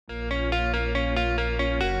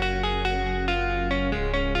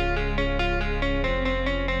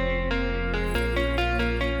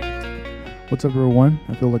What's up, everyone?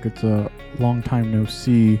 I feel like it's a long time no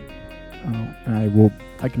see, and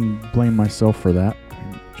I can blame myself for that.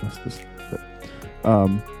 Just this bit.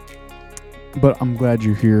 But I'm glad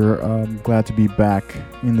you're here. I'm glad to be back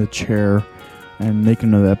in the chair and making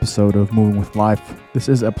another episode of Moving with Life. This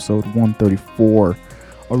is episode 134.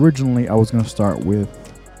 Originally, I was going to start with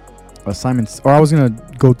I was going to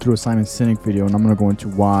go through a Simon Sinek video, and I'm going to go into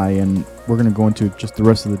why, and we're going to go into just the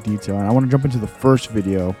rest of the detail. And I want to jump into the first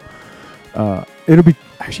video. It'll be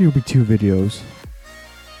two videos.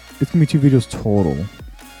 It's going to be two videos total.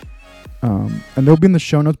 And they'll be in the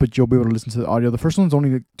show notes, but you'll be able to listen to the audio. The first one's only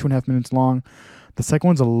like 2.5 minutes long. The second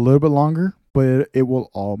one's a little bit longer, but it will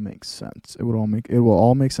all make sense. It will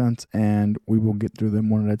all make sense, and we will get through them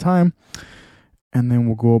one at a time. And then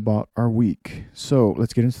we'll go about our week. So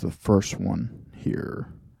let's get into the first one here.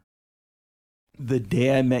 The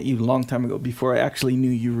day I met you a long time ago, before I actually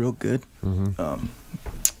knew you real good. Mm-hmm.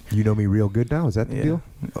 You know me real good now? Is that the deal?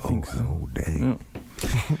 I think so. Oh, dang.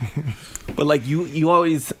 Yeah. But like you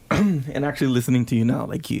always, and actually listening to you now,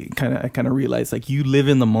 like I kind of realized like you live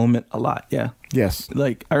in the moment a lot. Yeah. Yes.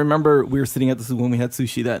 Like I remember we were sitting at when we had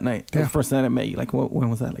sushi that night. Yeah. The first night I met you. Like when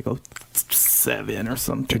was that? Like 2007 or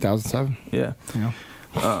something. 2007. Yeah.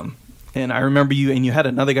 And I remember you, and you had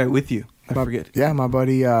another guy with you. I forget. Yeah, my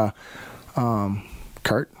buddy, Kurt.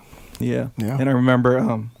 Yeah. Yeah. And I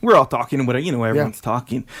remember we're all talking and whatever, everyone's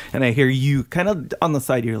talking, and I hear you kind of on the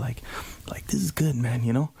side. You're like this is good, man.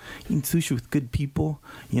 Eating sushi with good people.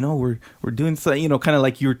 We're doing so. Kind of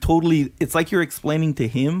like you're totally. It's like you're explaining to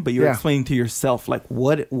him, but you're explaining to yourself. Like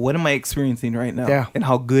what am I experiencing right now? Yeah. And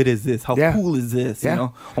how good is this? How cool is this? Yeah.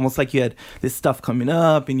 Almost like you had this stuff coming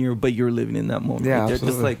up, and you're living in that moment. Yeah, Right there.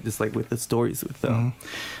 absolutely. Just like with the stories with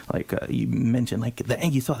you mentioned like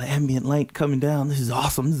you saw the ambient light coming down. This is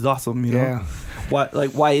awesome. Yeah.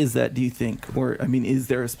 Why is that, do you think? Or is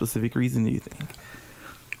there a specific reason, do you think?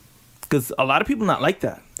 Because a lot of people not like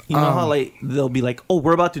that. How like they'll be like, oh,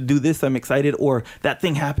 we're about to do this, I'm excited, or that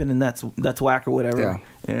thing happened and that's whack or whatever. Yeah.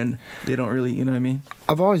 And they don't really, you know what I mean?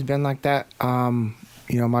 I've always been like that.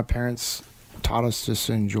 My parents taught us just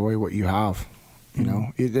to enjoy what you have.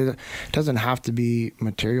 It doesn't have to be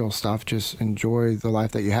material stuff. Just enjoy the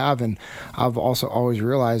life that you have. And I've also always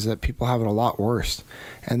realized that people have it a lot worse.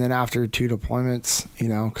 And then after 2 deployments,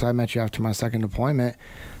 because I met you after my second deployment,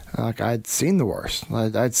 like I'd seen the worst.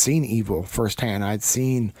 I'd seen evil firsthand. I'd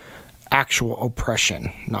seen actual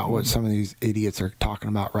oppression, not what some of these idiots are talking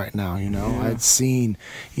about right now. Yeah. I'd seen,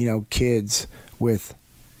 kids with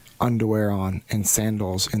underwear on and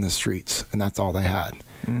sandals in the streets, and that's all they had.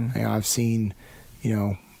 I've seen,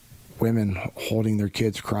 women holding their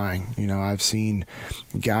kids crying. I've seen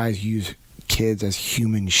guys use kids as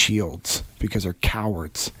human shields because they're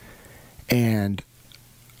cowards. And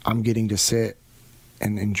I'm getting to sit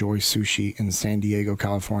and enjoy sushi in San Diego,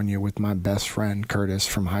 California with my best friend, Curtis,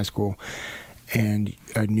 from high school, and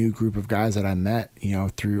a new group of guys that I met,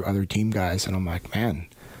 through other team guys. And I'm like, man,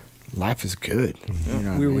 life is good.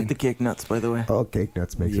 We were with the Cake Nuts, by the way. Oh, Cake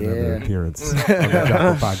Nuts makes another appearance on the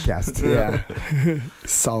Jocko podcast. Yeah.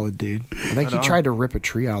 Solid dude. I think he tried to rip a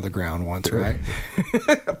tree out of the ground once, right?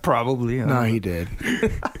 Probably. No, he did.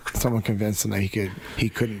 Someone convinced him that he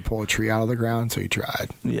couldn't pull a tree out of the ground, so he tried.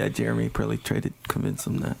 Yeah, Jeremy probably tried to convince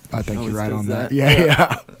him that. I think you're right on that.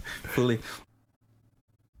 Yeah. Fully.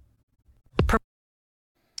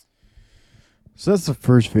 So that's the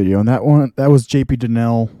first video, and that was JP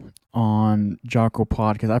Donnell on Jocko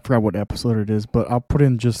Podcast. I forgot what episode it is, but I'll put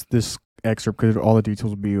in just this excerpt because all the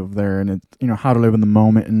details will be over there, and it's how to live in the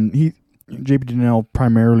moment. And JP Donnell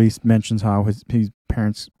primarily mentions how his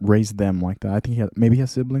parents raised them like that. I think he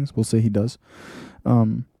has siblings. We'll say he does.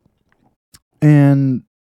 And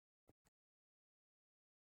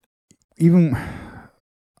even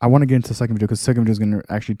I want to get into the second video because the second video is going to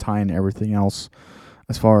actually tie in everything else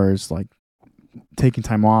as far as like taking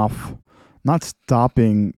time off, not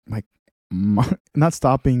stopping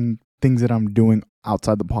things that I'm doing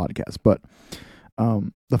outside the podcast, but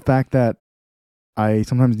the fact that I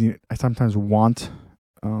sometimes want,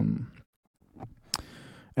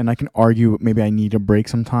 and I can argue maybe I need a break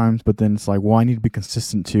sometimes, but then it's like, well, I need to be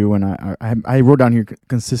consistent too, and I wrote down here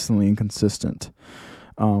consistently inconsistent,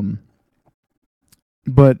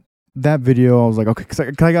 but that video I was like, okay, because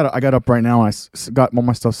I got up right now and I got all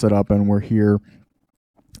my stuff set up and we're here,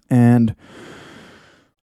 and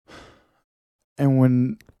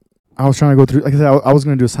when I was trying to go through, like I said, I was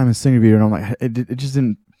going to do a Simon Sinek video, and I'm like, it just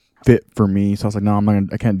didn't fit for me. So I was like, no,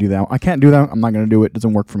 I can't do that. I'm not going to do it. It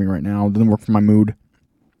doesn't work for me right now. It doesn't work for my mood,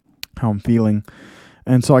 how I'm feeling.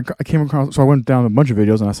 And so I came across, so I went down a bunch of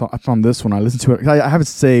videos and I found this one. I listened to it. I have it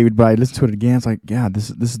saved, but I listened to it again. It's like, yeah, this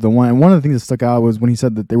is the one. And one of the things that stuck out was when he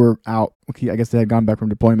said that they were out. Okay, I guess they had gone back from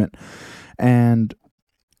deployment, and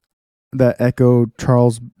that Echo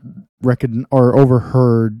Charles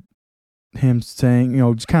overheard him saying,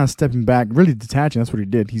 just kind of stepping back, really detaching. That's what he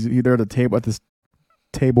did. He's there at this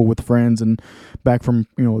table with friends and back from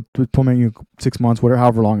deployment, 6 months,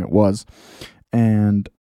 however long it was, and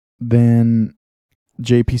then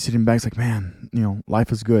JP sitting back is like, man,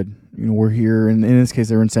 life is good. We're here, and in this case,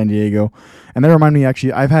 they were in San Diego, and that reminded me.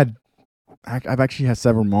 Actually, I've actually had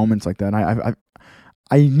several moments like that. And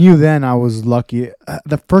I knew then I was lucky.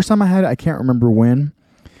 The first time I had it, I can't remember when,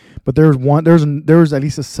 but there was at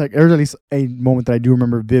least a moment that I do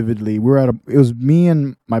remember vividly. It was me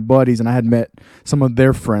and my buddies, and I had met some of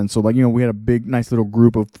their friends. So we had a big, nice little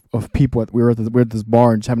group of people. We were at this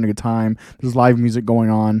bar and just having a good time. There's live music going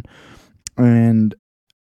on, and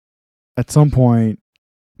at some point,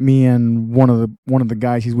 me and one of the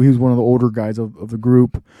guys, he was one of the older guys of the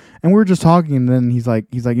group, and we were just talking. And then he's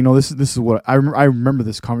like, this is what I remember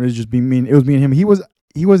this conversation just being me. It was me and him. He wasn't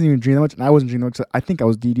even drinking that much, and I wasn't drinking that much. I think I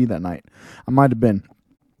was DD that night. I might have been,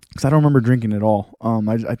 because I don't remember drinking at all.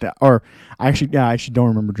 I actually don't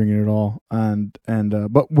remember drinking at all.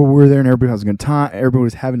 But we were there, and everybody was a good time. Everybody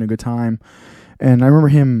was having a good time, and I remember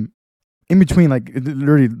him in between, like,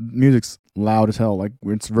 literally, music's loud as hell, like,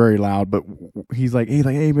 it's very loud, but he's like,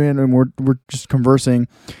 hey man, and we're just conversing,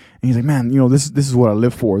 and he's like, man, this is what I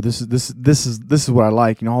live for. This is what I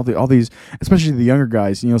like. All these, especially the younger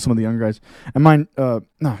guys, some of the younger guys, and mine, no,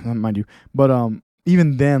 not mind you, but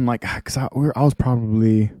even then, like, because I was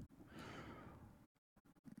probably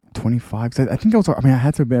 25. I think I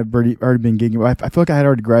had to have already been gigging, but I feel like I had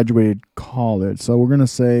already graduated college, so we're gonna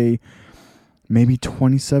say maybe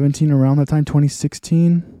 2017, around that time,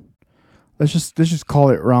 2016. Let's just call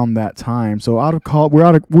it around that time. So out of college,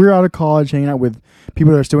 we're out of college, hanging out with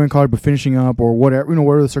people that are still in college but finishing up or whatever,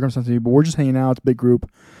 whatever the circumstances. But we're just hanging out. It's a big group,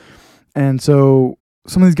 and so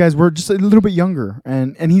some of these guys were just a little bit younger,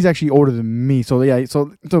 and he's actually older than me. So yeah,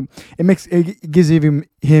 so it gives him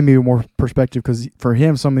even more perspective, because for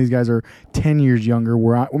him, some of these guys are 10 years younger.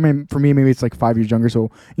 For me, maybe it's like 5 years younger. So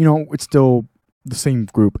it's still the same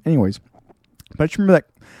group, anyways. But I just remember that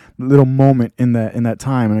little moment in that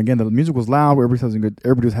time, and again, the music was loud. Everybody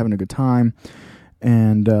was having a good time,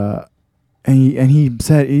 and he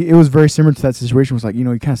said it was very similar to that situation. It was like, you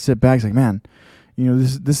kind of sit back, it's like, man,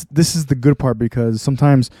 this is the good part, because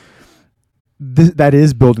sometimes that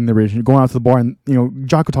is building the relationship. Going out to the bar, and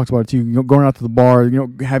Jocko talks about it too. Going out to the bar,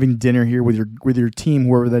 having dinner here with your team,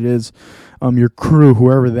 whoever that is, your crew,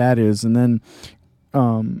 whoever that is, and then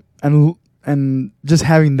and just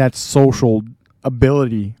having that social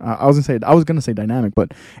ability. I was gonna say dynamic,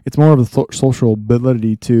 but it's more of the social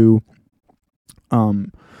ability to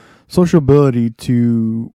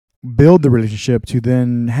build the relationship, to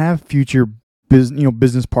then have future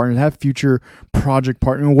business partners, have future project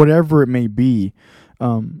partners, whatever it may be.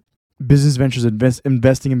 Business ventures,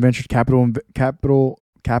 investing in venture capital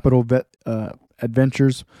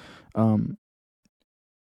adventures.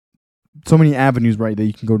 So many avenues, right, that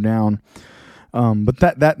you can go down. But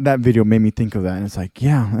that video made me think of that, and it's like,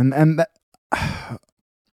 yeah, and that,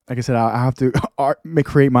 like I said, I have to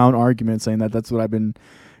create my own argument, saying that that's what I've been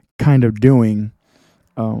kind of doing,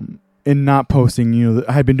 in not posting.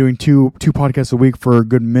 I had been doing two podcasts a week for a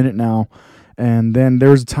good minute now, and then there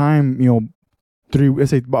was a time,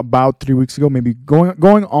 about 3 weeks ago, maybe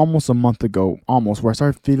going almost a month ago, where I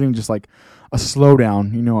started feeling just like a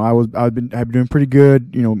slowdown. I've been doing pretty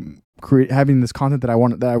good, having this content that I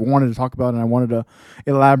wanted to talk about, and I wanted to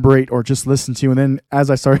elaborate or just listen to. And then as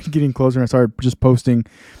I started getting closer, and I started just posting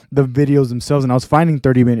the videos themselves, and I was finding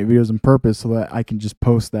 30-minute videos on purpose so that I can just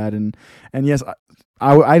post that. And yes,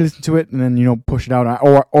 I listened to it and then push it out,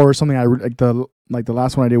 or something. I like the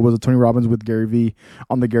last one I did was a Tony Robbins with Gary Vee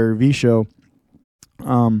on the Gary Vee show.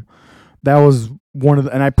 That was one of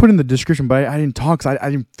the, and I put in the description, but I didn't talk, because I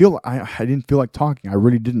didn't feel like talking. I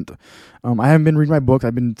really didn't. I haven't been reading my books.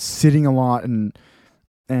 I've been sitting a lot and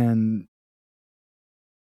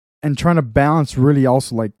trying to balance, really,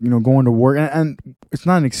 also, like, going to work, and it's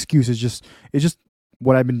not an excuse. It's just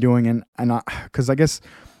what I've been doing, and because I guess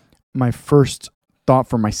my first thought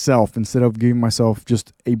for myself, instead of giving myself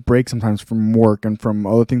just a break sometimes from work and from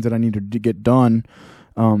other things that I need to get done,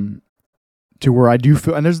 to where I do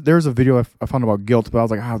feel, and there's a video I found about guilt, but I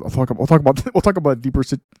was like, we'll talk about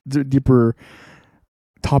a deeper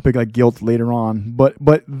topic like guilt later on. But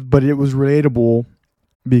it was relatable,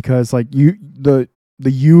 because like the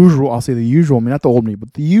usual, I'll say the usual me, not the old me,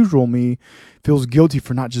 but the usual me feels guilty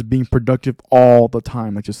for not just being productive all the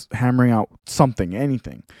time, like just hammering out something,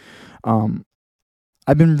 anything.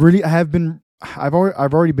 I've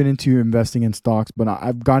already been into investing in stocks, but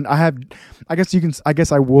I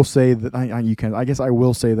will say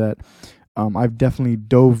that I've definitely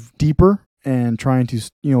dove deeper and trying to,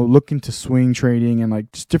 look into swing trading and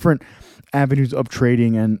like just different avenues of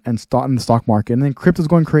trading and stock in the stock market. And then crypto's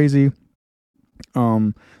going crazy.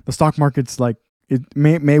 The stock market's like,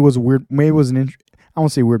 May was weird. May was I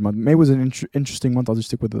won't say weird month. May was an interesting month. I'll just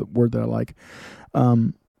stick with the word that I like.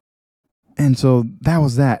 And so that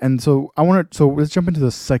was that. And so let's jump into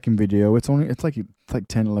the second video. It's like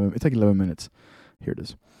 11 minutes. Here it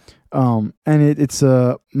is. And it's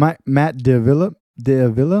Matt D'Avila.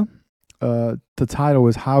 The title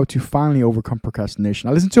is How to Finally Overcome Procrastination.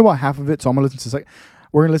 I listened to about half of it, so I'm gonna listen to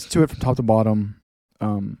we're gonna listen to it from top to bottom.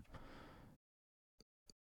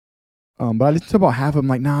 But I listened to about half of them,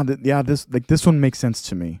 like, this one makes sense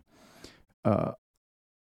to me.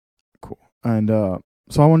 Cool. And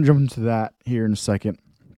so I want to jump into that here in a second.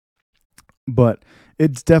 But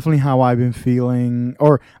it's definitely how I've been feeling,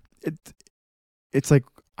 or it's like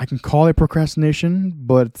I can call it procrastination,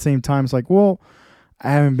 but at the same time, it's like, well, I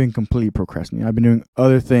haven't been completely procrastinating. I've been doing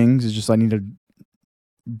other things. It's just I need to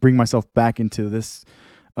bring myself back into this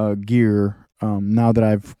gear now that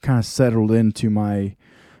I've kind of settled into my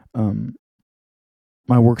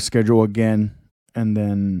my work schedule again, and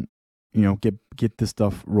then get this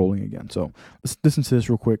stuff rolling again. So let's listen to this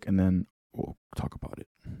real quick, and then we'll talk about it.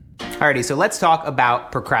 Alrighty, so let's talk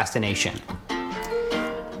about procrastination.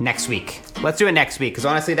 Next week. Let's do it next week, because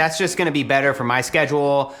honestly, that's just going to be better for my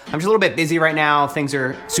schedule. I'm just a little bit busy right now. Things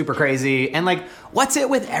are super crazy. And like, what's it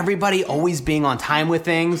with everybody always being on time with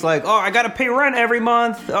things? Like, oh, I got to pay rent every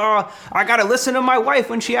month. Oh, I got to listen to my wife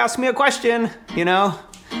when she asks me a question,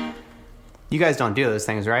 You guys don't do those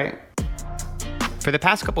things, right? For the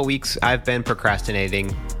past couple weeks, I've been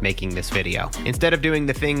procrastinating making this video. Instead of doing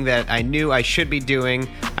the thing that I knew I should be doing,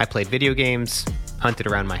 I played video games, hunted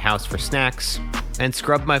around my house for snacks, and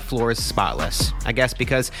scrubbed my floors spotless. I guess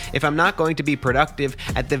because if I'm not going to be productive,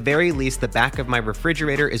 at the very least, the back of my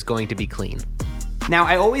refrigerator is going to be clean. Now,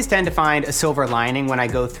 I always tend to find a silver lining when I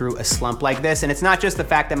go through a slump like this, and it's not just the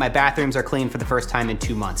fact that my bathrooms are clean for the first time in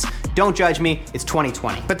 2 months. Don't judge me, it's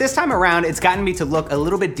 2020. But this time around, it's gotten me to look a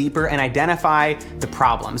little bit deeper and identify the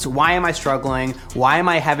problems. Why am I struggling? Why am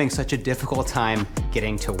I having such a difficult time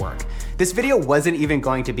getting to work? This video wasn't even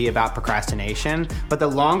going to be about procrastination, but the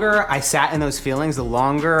longer I sat in those feelings, the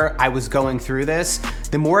longer I was going through this,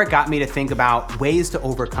 the more it got me to think about ways to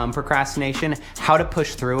overcome procrastination, how to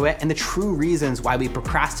push through it, and the true reasons why we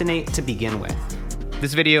procrastinate to begin with.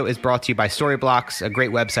 This video is brought to you by Storyblocks, a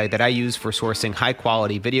great website that I use for sourcing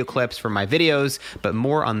high-quality video clips for my videos, but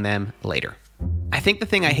more on them later. I think the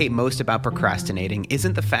thing I hate most about procrastinating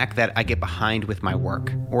isn't the fact that I get behind with my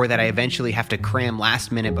work, or that I eventually have to cram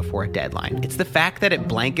last minute before a deadline. It's the fact that it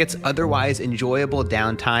blankets otherwise enjoyable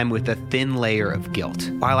downtime with a thin layer of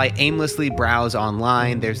guilt. While I aimlessly browse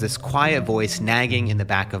online, there's this quiet voice nagging in the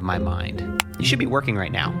back of my mind. You should be working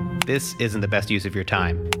right now. This isn't the best use of your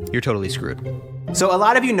time. You're totally screwed. So a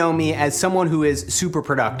lot of you know me as someone who is super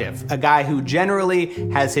productive, a guy who generally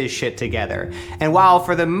has his shit together. And while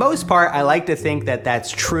for the most part, I like to think that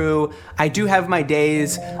that's true, I do have my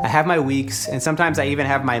days, I have my weeks, and sometimes I even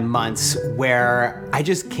have my months where I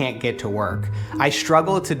just can't get to work. I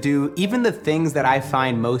struggle to do even the things that I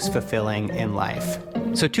find most fulfilling in life.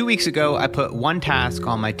 So 2 weeks ago, I put one task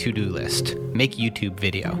on my to-do list, make YouTube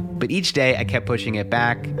video. But each day I kept pushing it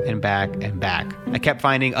back and back and back. I kept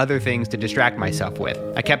finding other things to distract myself with.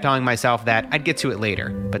 I kept telling myself that I'd get to it later.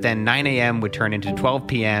 But then 9 a.m. would turn into 12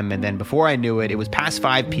 p.m. and then before I knew it, it was past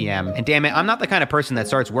 5 p.m. And damn it, I'm not the kind of person that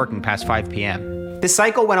starts working past 5 p.m. This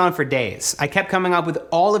cycle went on for days. I kept coming up with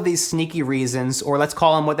all of these sneaky reasons, or let's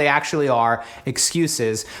call them what they actually are,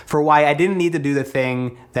 excuses, for why I didn't need to do the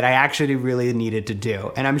thing that I actually really needed to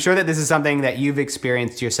do. And I'm sure that this is something that you've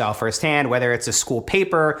experienced yourself firsthand, whether it's a school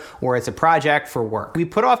paper or it's a project for work. We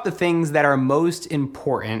put off the things that are most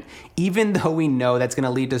important, even though we know that's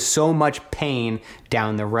gonna lead to so much pain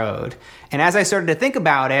down the road. And as I started to think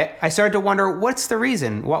about it, I started to wonder, what's the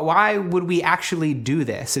reason? Why would we actually do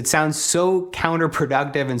this? It sounds so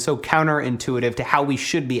counterproductive and so counterintuitive to how we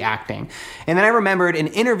should be acting. And then I remembered an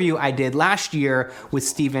interview I did last year with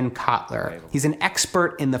Steven Kotler. He's an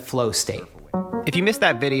expert in the flow state. If you missed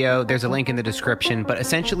that video, there's a link in the description, but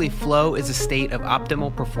essentially flow is a state of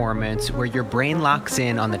optimal performance where your brain locks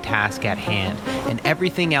in on the task at hand and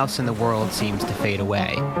everything else in the world seems to fade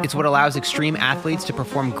away. It's what allows extreme athletes to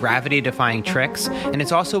perform gravity-defying tricks, and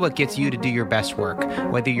it's also what gets you to do your best work,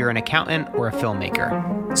 whether you're an accountant or a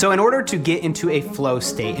filmmaker. So in order to get into a flow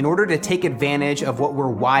state, in order to take advantage of what we're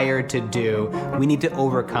wired to do, we need to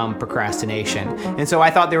overcome procrastination. And so I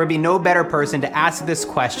thought there would be no better person to ask this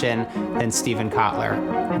question than Steven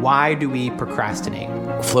Kotler. Why do we procrastinate?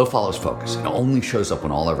 Flow follows focus. It only shows up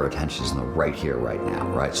when all of our attention is in the right here, right now,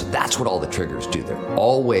 right? So that's what all the triggers do. They're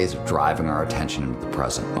all ways of driving our attention into the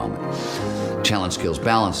present moment. Challenge Skills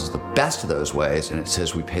Balance is the best of those ways, and it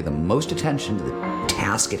says we pay the most attention to the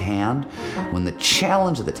task at hand when the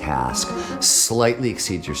challenge of the task slightly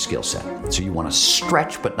exceeds your skill set. So you want to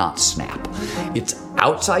stretch but not snap. It's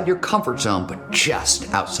outside your comfort zone, but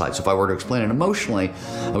just outside. So if I were to explain it emotionally,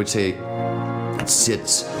 I would say it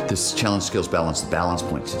sits, this Challenge Skills Balance, the balance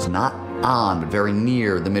point sits not on, but very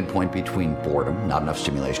near the midpoint between boredom, not enough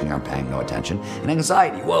stimulation here, I'm paying no attention, and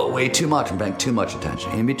anxiety, whoa, way too much, I'm paying too much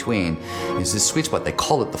attention. In between is this sweet spot, they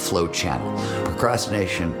call it the flow channel.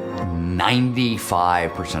 Procrastination,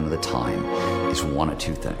 95% of the time, is one of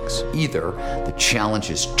two things. Either the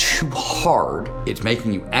challenge is too hard, it's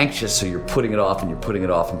making you anxious, so you're putting it off and you're putting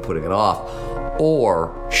it off and putting it off,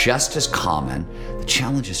 or just as common, the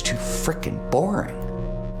challenge is too freaking boring.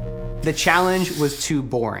 The challenge was too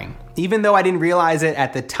boring. Even though I didn't realize it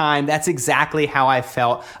at the time, that's exactly how I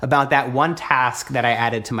felt about that one task that I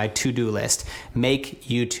added to my to-do list, make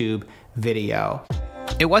YouTube video.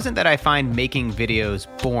 It wasn't that I find making videos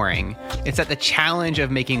boring, it's that the challenge of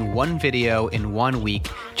making one video in 1 week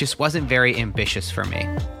just wasn't very ambitious for me.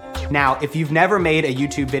 Now, if you've never made a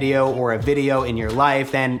YouTube video or a video in your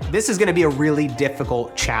life, then this is gonna be a really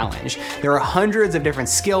difficult challenge. There are hundreds of different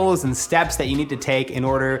skills and steps that you need to take in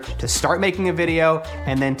order to start making a video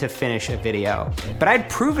and then to finish a video. But I'd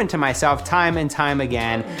proven to myself time and time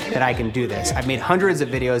again that I can do this. I've made hundreds of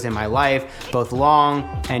videos in my life, both long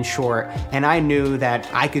and short, and I knew that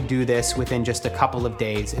I could do this within just a couple of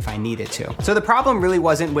days if I needed to. So the problem really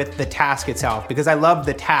wasn't with the task itself, because I loved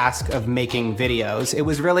the task of making videos. It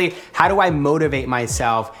was really, how do I motivate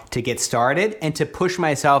myself to get started and to push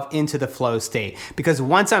myself into the flow state? Because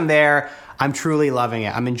once I'm there, I'm truly loving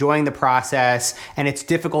it. I'm enjoying the process, and it's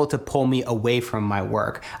difficult to pull me away from my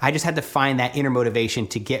work. I just had to find that inner motivation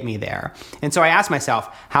to get me there. And so I asked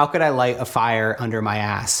myself, how could I light a fire under my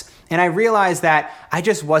ass? And I realized that I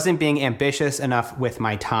just wasn't being ambitious enough with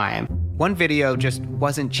my time. One video just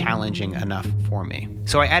wasn't challenging enough for me.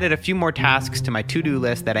 So I added a few more tasks to my to-do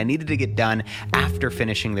list that I needed to get done after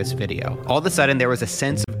finishing this video. All of a sudden, there was a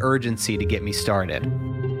sense of urgency to get me started.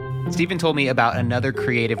 Steven told me about another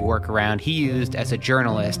creative workaround he used as a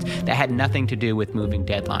journalist that had nothing to do with moving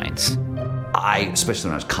deadlines. Especially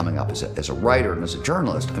when I was coming up as a writer and as a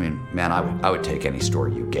journalist, I mean, man, I would take any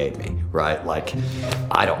story you gave me, right? Like,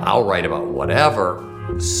 I'll write about whatever.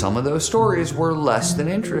 Some of those stories were less than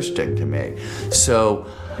interesting to me. So,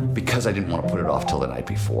 because I didn't want to put it off till the night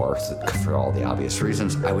before, for all the obvious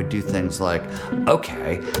reasons, I would do things like,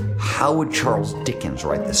 okay, how would Charles Dickens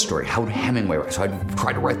write this story? How would Hemingway write? So I'd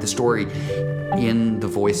try to write the story in the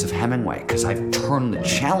voice of Hemingway, because I've turned the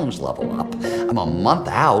challenge level up. I'm a month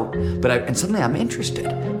out, and suddenly I'm interested.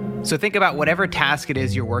 So think about whatever task it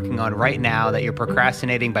is you're working on right now that you're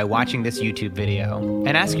procrastinating by watching this YouTube video.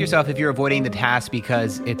 And ask yourself if you're avoiding the task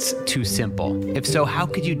because it's too simple. If so, how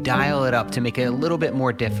could you dial it up to make it a little bit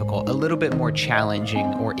more difficult, a little bit more challenging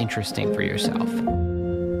or interesting for yourself?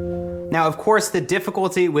 Now, of course, the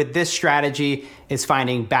difficulty with this strategy is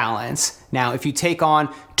finding balance. Now, if you take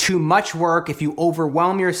on too much work, if you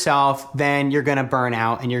overwhelm yourself, then you're gonna burn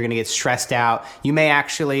out and you're gonna get stressed out. You may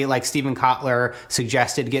actually, like Steven Kotler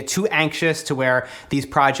suggested, get too anxious to where these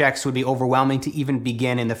projects would be overwhelming to even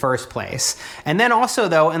begin in the first place. And then also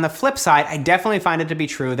though, on the flip side, I definitely find it to be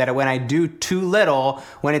true that when I do too little,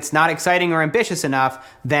 when it's not exciting or ambitious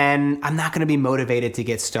enough, then I'm not gonna be motivated to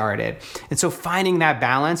get started. And so finding that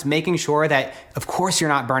balance, making sure that, of course, you're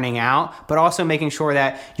not burning out, but also making sure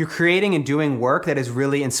that you're creating and doing work that is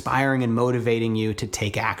really inspiring and motivating you to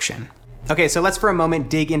take action. Okay, so let's for a moment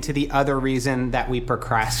dig into the other reason that we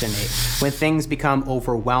procrastinate. When things become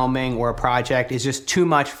overwhelming or a project is just too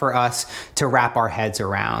much for us to wrap our heads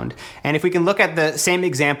around. And if we can look at the same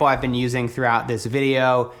example I've been using throughout this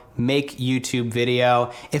video, make YouTube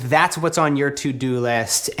video. If that's what's on your to-do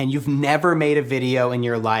list and you've never made a video in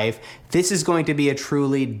your life, this is going to be a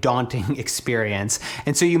truly daunting experience.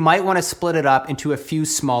 And so you might want to split it up into a few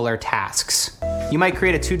smaller tasks. You might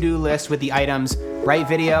create a to-do list with the items write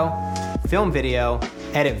video, film video,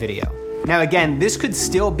 edit video. Now again, this could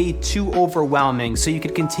still be too overwhelming, so you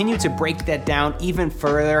could continue to break that down even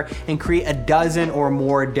further and create a dozen or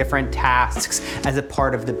more different tasks as a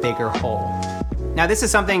part of the bigger whole. Now, this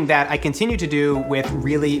is something that I continue to do with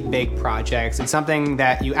really big projects. It's something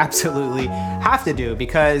that you absolutely have to do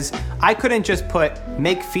because I couldn't just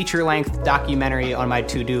make feature-length documentary on my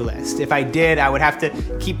to-do list. If I did, I would have to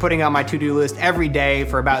keep putting on my to-do list every day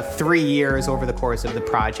for about 3 years over the course of the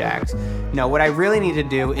project. No, what I really need to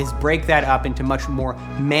do is break that up into much more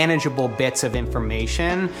manageable bits of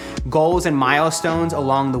information. Goals and milestones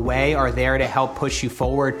along the way are there to help push you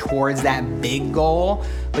forward towards that big goal,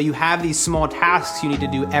 but you have these small tasks you need to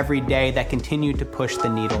do every day that continue to push the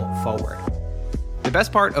needle forward. The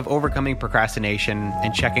best part of overcoming procrastination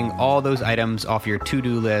and checking all those items off your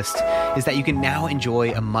to-do list is that you can now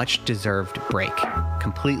enjoy a much-deserved break,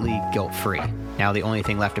 completely guilt-free. Now the only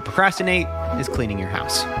thing left to procrastinate is cleaning your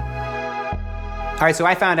house. All right, so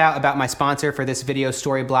I found out about my sponsor for this video,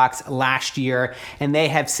 Storyblocks, last year, and they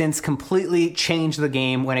have since completely changed the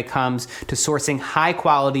game when it comes to sourcing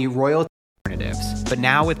high-quality royalty alternatives. But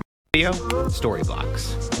now with video,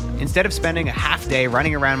 Storyblocks. Instead of spending a half day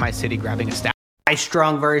running around my city grabbing a stack,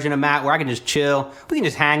 high-strung version of Matt where I can just chill, we can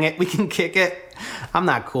just hang it, we can kick it. I'm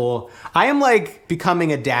not cool. I am like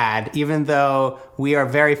becoming a dad, even though we are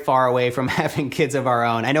very far away from having kids of our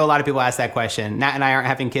own. I know a lot of people ask that question. Nat and I aren't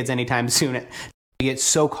having kids anytime soon. We get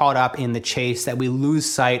so caught up in the chase that we lose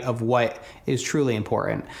sight of what is truly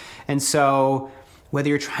important. And so whether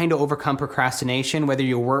you're trying to overcome procrastination, whether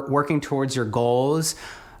you're working towards your goals,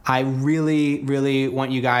 I really, really want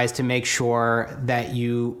you guys to make sure that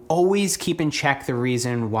you always keep in check the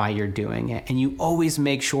reason why you're doing it. And you always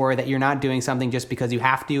make sure that you're not doing something just because you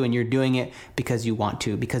have to, and you're doing it because you want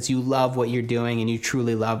to, because you love what you're doing and you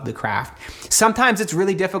truly love the craft. Sometimes it's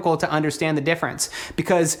really difficult to understand the difference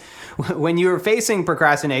because when you're facing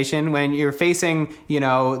procrastination, when you're facing,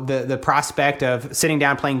 the prospect of sitting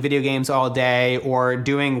down playing video games all day or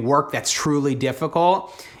doing work that's truly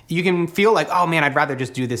difficult, you can feel like, oh man, I'd rather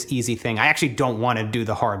just do this easy thing. I actually don't want to do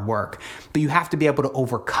the hard work. But you have to be able to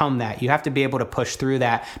overcome that. You have to be able to push through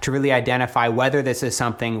that to really identify whether this is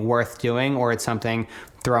something worth doing or it's something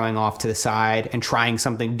throwing off to the side and trying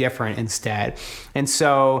something different instead. And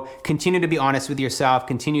so continue to be honest with yourself,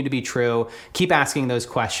 continue to be true, keep asking those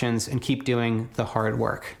questions, and keep doing the hard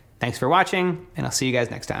work. Thanks for watching, and I'll see you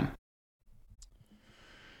guys next time.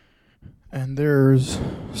 And there's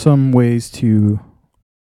some ways to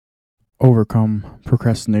overcome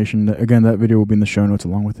procrastination. Again, that video will be in the show notes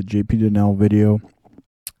along with the JP Donnell video.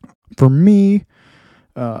 For me,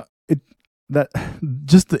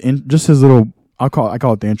 just his little, I call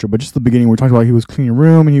it the intro, but just the beginning where we talked about he was cleaning a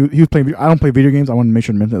room and he was playing. I don't play video games. I want to make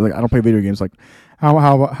sure to mention that, like, I don't play video games. Like how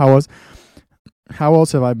else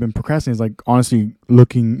have I been procrastinating? Is like honestly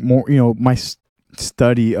looking more, my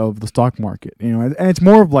study of the stock market, and it's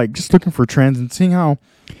more of like just looking for trends and seeing how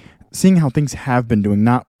things have been doing,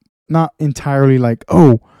 not entirely like,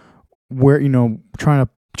 where, trying to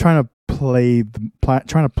play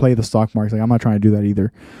the stock market. Like I'm not trying to do that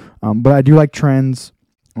either. But I do like trends.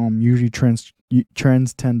 Usually trends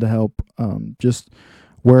tend to help. Just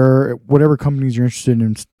whatever companies you're interested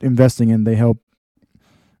in investing in, they help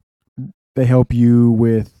you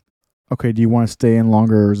with, okay, do you want to stay in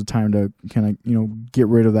longer, or is it time to kind of, get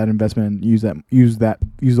rid of that investment and use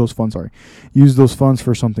those funds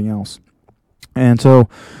for something else? And so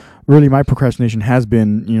really my procrastination has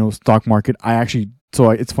been, stock market.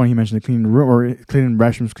 It's funny he mentioned the cleaning the room or cleaning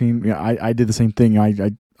restrooms clean. I did the same thing. I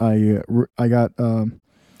got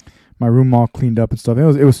my room all cleaned up and stuff.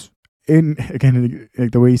 It was again,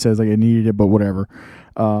 like the way he says, like, it needed it, but whatever.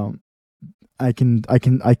 I can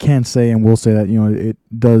say and will say that,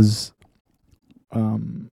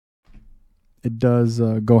 it does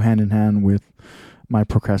go hand in hand with my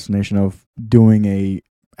procrastination of doing a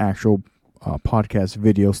actual podcast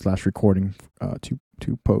video / recording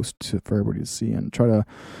to post for everybody to see and try to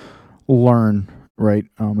learn, right?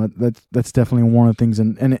 That's definitely one of the things,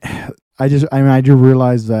 and I do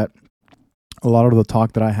realize that a lot of the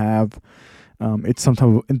talk that I have, it's some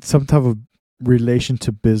type of relation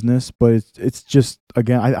to business, but it's just,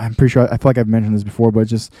 again, I'm pretty sure, I feel like I've mentioned this before,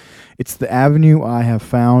 but it's the avenue I have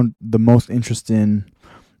found the most interest in,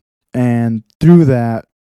 and through that,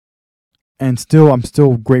 and I'm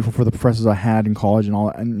still grateful for the professors I had in college and all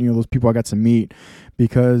that, and those people I got to meet,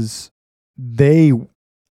 because they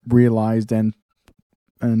realized and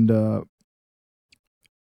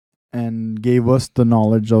gave us the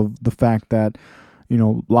knowledge of the fact that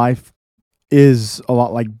life is a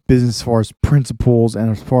lot like business as far as principles and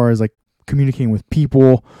as far as like communicating with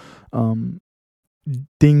people.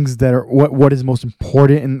 things that are what is most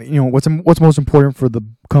important, and you know what's most important for the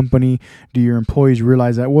company. Do your employees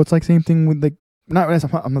realize that? Well, it's like same thing with like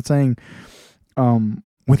I'm not saying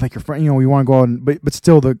with like your friend, you know, you want to go out and, but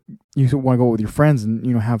still you want to go with your friends and,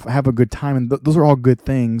 you know, have a good time, and those are all good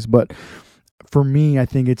things. But for me, I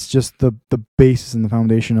think it's just the basis and the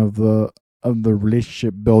foundation of the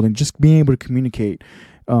relationship building, just being able to communicate,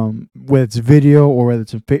 whether it's video or whether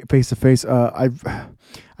it's face to face. I've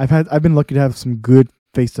been lucky to have some good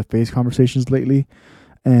face to face conversations lately,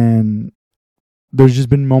 and there's just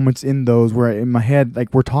been moments in those where in my head,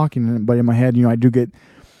 like we're talking, but in my head, you know, I do get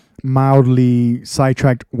mildly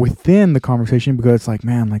sidetracked within the conversation, because it's like,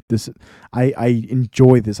 man, like this, I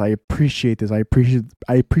enjoy this, I appreciate this, I appreciate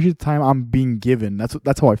the time I'm being given.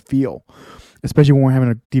 That's how I feel, especially when we're having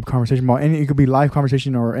a deep conversation about, and it could be live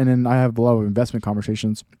conversation, and then I have a lot of investment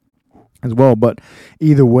conversations as well. But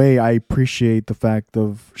either way, I appreciate the fact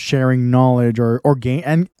of sharing knowledge or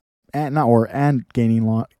gaining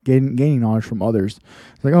knowledge from others.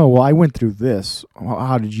 It's like, oh, well, I went through this.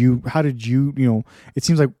 How did you, you know, it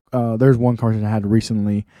seems like there's one conversation I had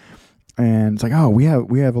recently, and it's like, oh, we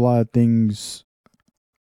have a lot of things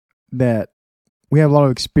that we have a lot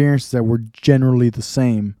of experiences that were generally the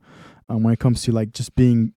same when it comes to like just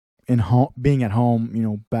being at home, you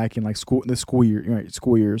know, back in like the school year, right,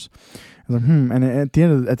 school years. I was like, and at the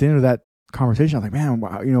end of that conversation, I was like, man,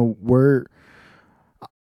 wow, you know,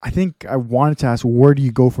 I think I wanted to ask, where do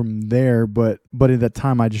you go from there? But at that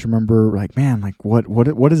time, I just remember like, man, like what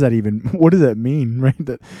does that even, what does that mean, right?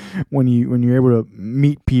 That when you're able to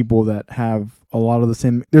meet people that have a lot of the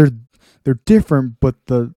same, they're different, but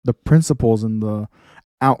the principles and the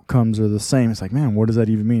outcomes are the same. It's like, man, what does that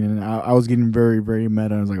even mean? And I was getting very, very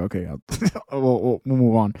meta. I was like, okay, we'll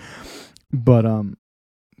move on. But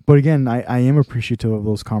again, I am appreciative of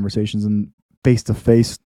those conversations and face to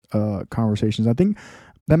face conversations. I think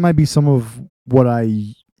that might be some of what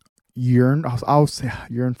I yearn. I'll say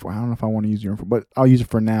yearn for. I don't know if I want to use yearn for, but I'll use it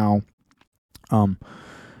for now.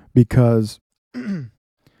 Because it's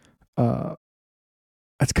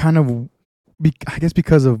kind of, I guess,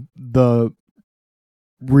 because of the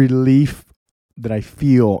relief that I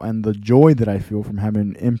feel and the joy that I feel from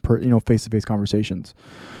having face to face conversations.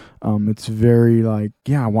 It's very like,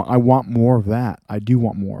 yeah, I want more of that. I do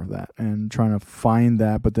want more of that, and trying to find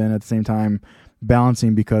that, but then at the same time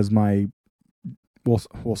balancing, because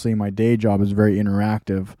we'll say my day job is very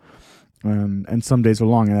interactive, and some days are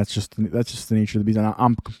long, and that's just the nature of the beast. And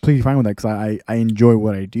I'm completely fine with that, because I enjoy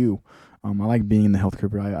what I do. I like being in the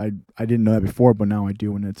healthcare, but I didn't know that before, but now I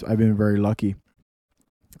do, and I've been very lucky.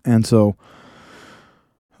 And so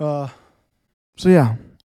yeah,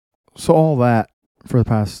 so all that for the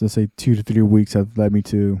past, let's say, 2 to 3 weeks have led me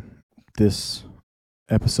to this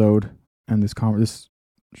episode and this conversation.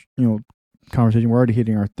 We're already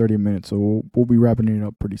hitting our 30 minutes, so we'll be wrapping it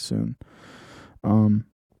up pretty soon. And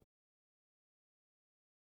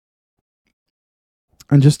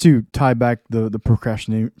just to tie back the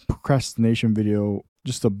procrastination video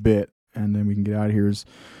just a bit, and then we can get out of here, is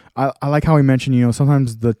I like how he mentioned, you know,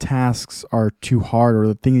 sometimes the tasks are too hard, or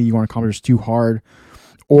the thing that you want to accomplish is too hard,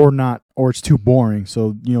 or it's too boring.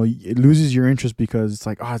 So, you know, it loses your interest because it's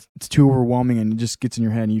like, it's too overwhelming, and it just gets in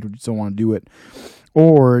your head and you just don't want to do it.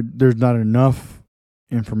 Or there's not enough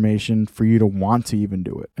information for you to want to even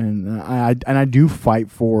do it. And I do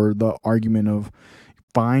fight for the argument of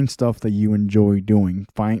find stuff that you enjoy doing.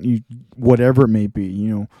 Whatever it may be,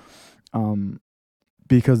 you know,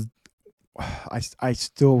 because I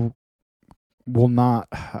still will not.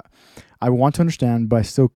 I want to understand, but I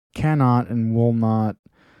still cannot and will not.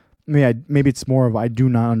 Maybe it's more of I do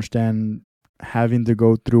not understand having to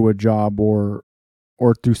go through a job or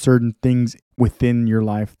through certain things within your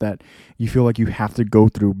life that you feel like you have to go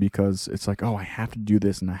through, because it's like, oh, I have to do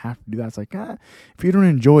this and I have to do that. It's like, if you don't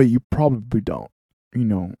enjoy it, you probably don't, you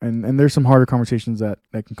know. And there's some harder conversations that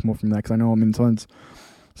can come up from that, because I know,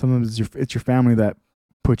 sometimes it's your family that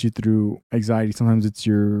puts you through anxiety. Sometimes it's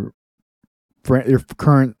your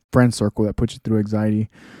current friend circle that puts you through anxiety.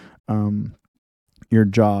 Your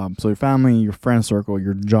job, so your family, your friend circle,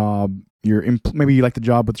 your job, maybe you like the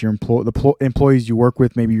job, but the employees you work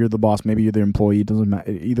with, maybe you're the boss, maybe you're the employee. It doesn't matter.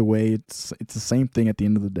 Either way, it's the same thing at the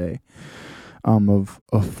end of the day, of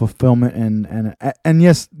fulfillment and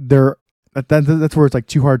yes, that's where it's like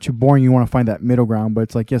too hard, too boring. You want to find that middle ground, but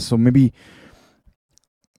it's like, yes, so maybe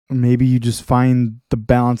you just find the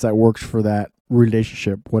balance that works for that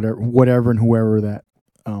relationship, whatever and whoever that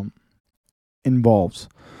involves.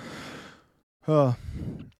 So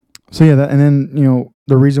yeah, and then, you know,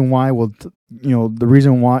 the reason why,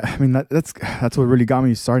 that's what really got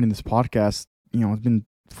me starting this podcast. You know, it's been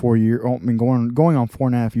 4 years. I mean, going on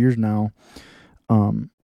 4.5 years now. But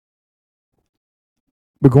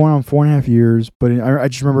going on 4.5 years. But I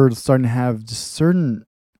just remember starting to have just certain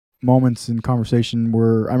moments in conversation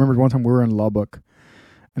where I remember one time we were in Lubbock,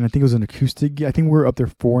 and I think it was an acoustic gig. I think we were up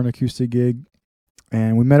there for an acoustic gig,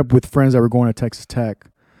 and we met up with friends that were going to Texas Tech.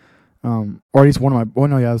 Or at least one of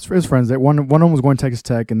my, it was friends that one of them was going to Texas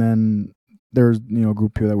Tech, and then there's a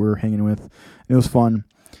group here that we were hanging with. And it was fun,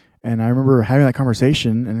 and I remember having that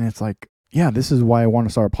conversation, and it's like, yeah, this is why I want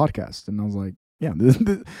to start a podcast. And I was like, yeah,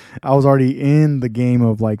 I was already in the game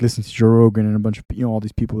of like listening to Joe Rogan and a bunch of all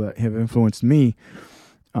these people that have influenced me.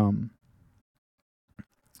 And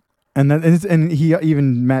he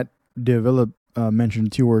even Matt Davila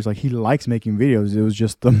mentioned too, where it's like he likes making videos. It was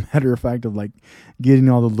just the matter of fact of like getting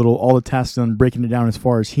all the tasks done, breaking it down as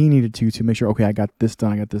far as he needed to make sure, okay, I got this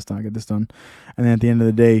done, and then at the end of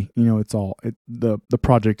the day, the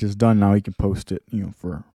project is done. Now he can post it,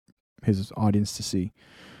 for his audience to see.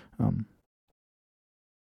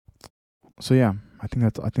 So yeah, I think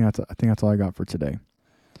that's all I got for today.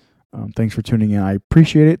 Thanks for tuning in. I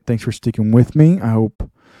appreciate it. Thanks for sticking with me. I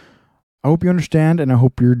hope you understand, and I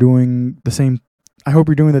hope you're doing the same. I hope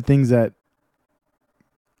you're doing the things that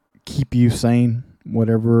keep you sane,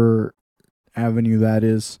 whatever avenue that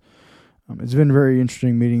is. It's been very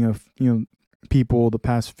interesting meeting of people the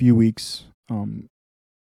past few weeks in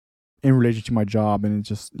relation to my job, and it's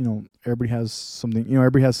just everybody has something.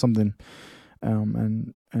 Everybody has something,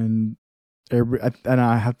 and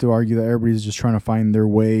I have to argue that everybody's just trying to find their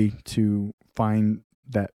way to find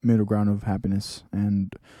that middle ground of happiness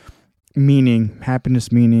and meaning,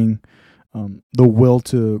 the will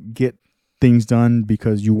to get things done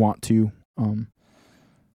because you want to, and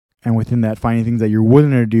within that, finding things that you're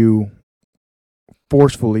willing to do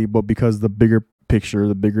forcefully, but because the bigger picture,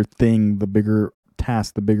 the bigger thing, the bigger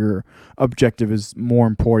task, the bigger objective is more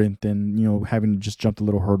important than having to just jump the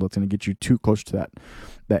little hurdle that's going to get you too close to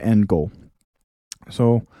that end goal.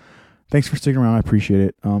 So thanks for sticking around. I appreciate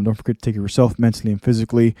it. Don't forget to take care of yourself mentally and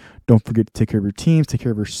physically. Don't forget to take care of your teams, take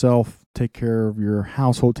care of yourself, take care of your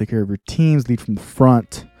household, take care of your teams, lead from the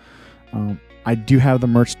front. I do have the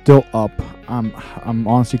merch still up. I'm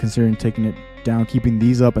honestly considering taking it down, keeping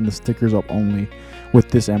these up and the stickers up only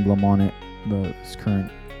with this emblem on it, this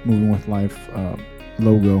current Moving with Life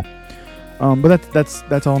logo. But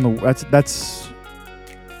that's all that's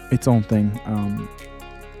its own thing.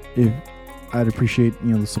 If I'd appreciate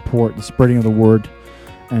the support, the spreading of the word,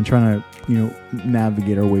 and trying to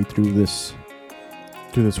navigate our way through this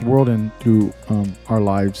world and through our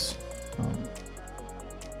lives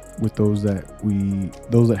with those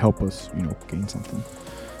that help us gain something.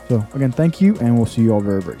 So again, thank you, and we'll see you all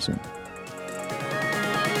very, very soon.